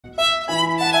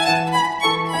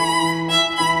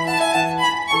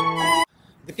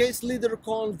case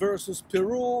Lidercón versus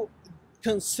Peru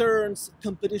concerns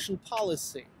competition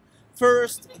policy.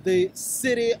 First, the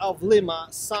city of Lima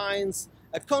signs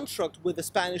a contract with a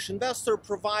Spanish investor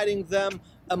providing them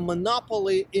a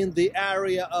monopoly in the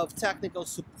area of technical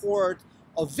support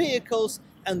of vehicles,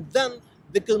 and then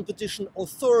the competition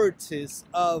authorities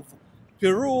of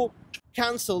Peru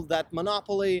canceled that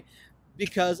monopoly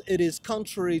because it is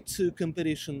contrary to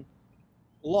competition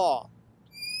law.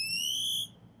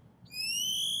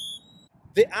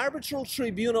 The arbitral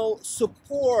tribunal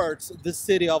supports the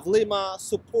city of Lima,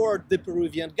 supports the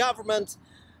Peruvian government,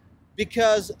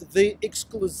 because the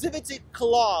exclusivity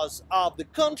clause of the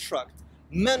contract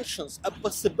mentions a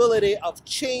possibility of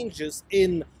changes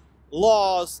in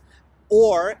laws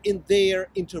or in their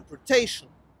interpretation.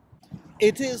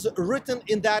 It is written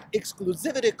in that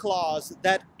exclusivity clause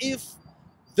that if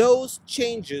those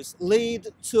changes lead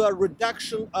to a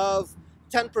reduction of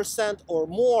 10% or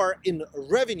more in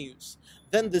revenues,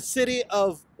 then the city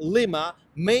of Lima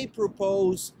may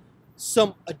propose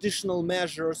some additional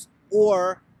measures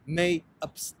or may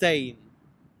abstain.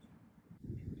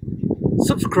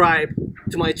 Subscribe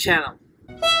to my channel.